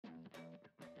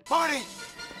Marty,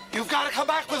 you've got to come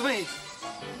back with me.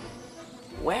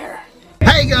 Where?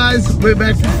 Hey guys, we're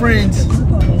back from France.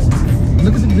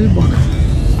 Look at the blue bonnet.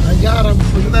 I got them.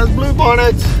 Look at those blue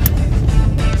bonnets.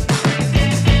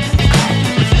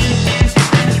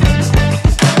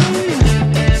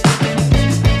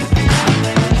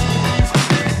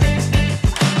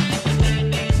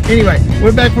 Anyway,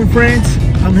 we're back from France.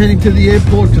 I'm heading to the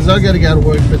airport because I got to go to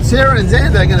work. But Sarah and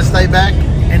Xander are going to stay back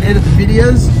and edit the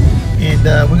videos.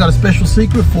 And we got a special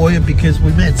secret for you because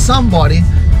we met somebody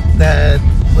that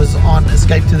was on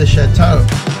Escape to the Chateau.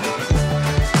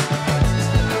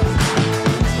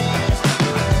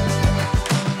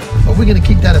 But we're going to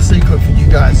keep that a secret for you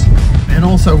guys. And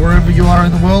also, wherever you are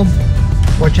in the world,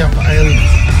 watch out for aliens.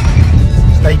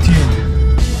 Stay tuned.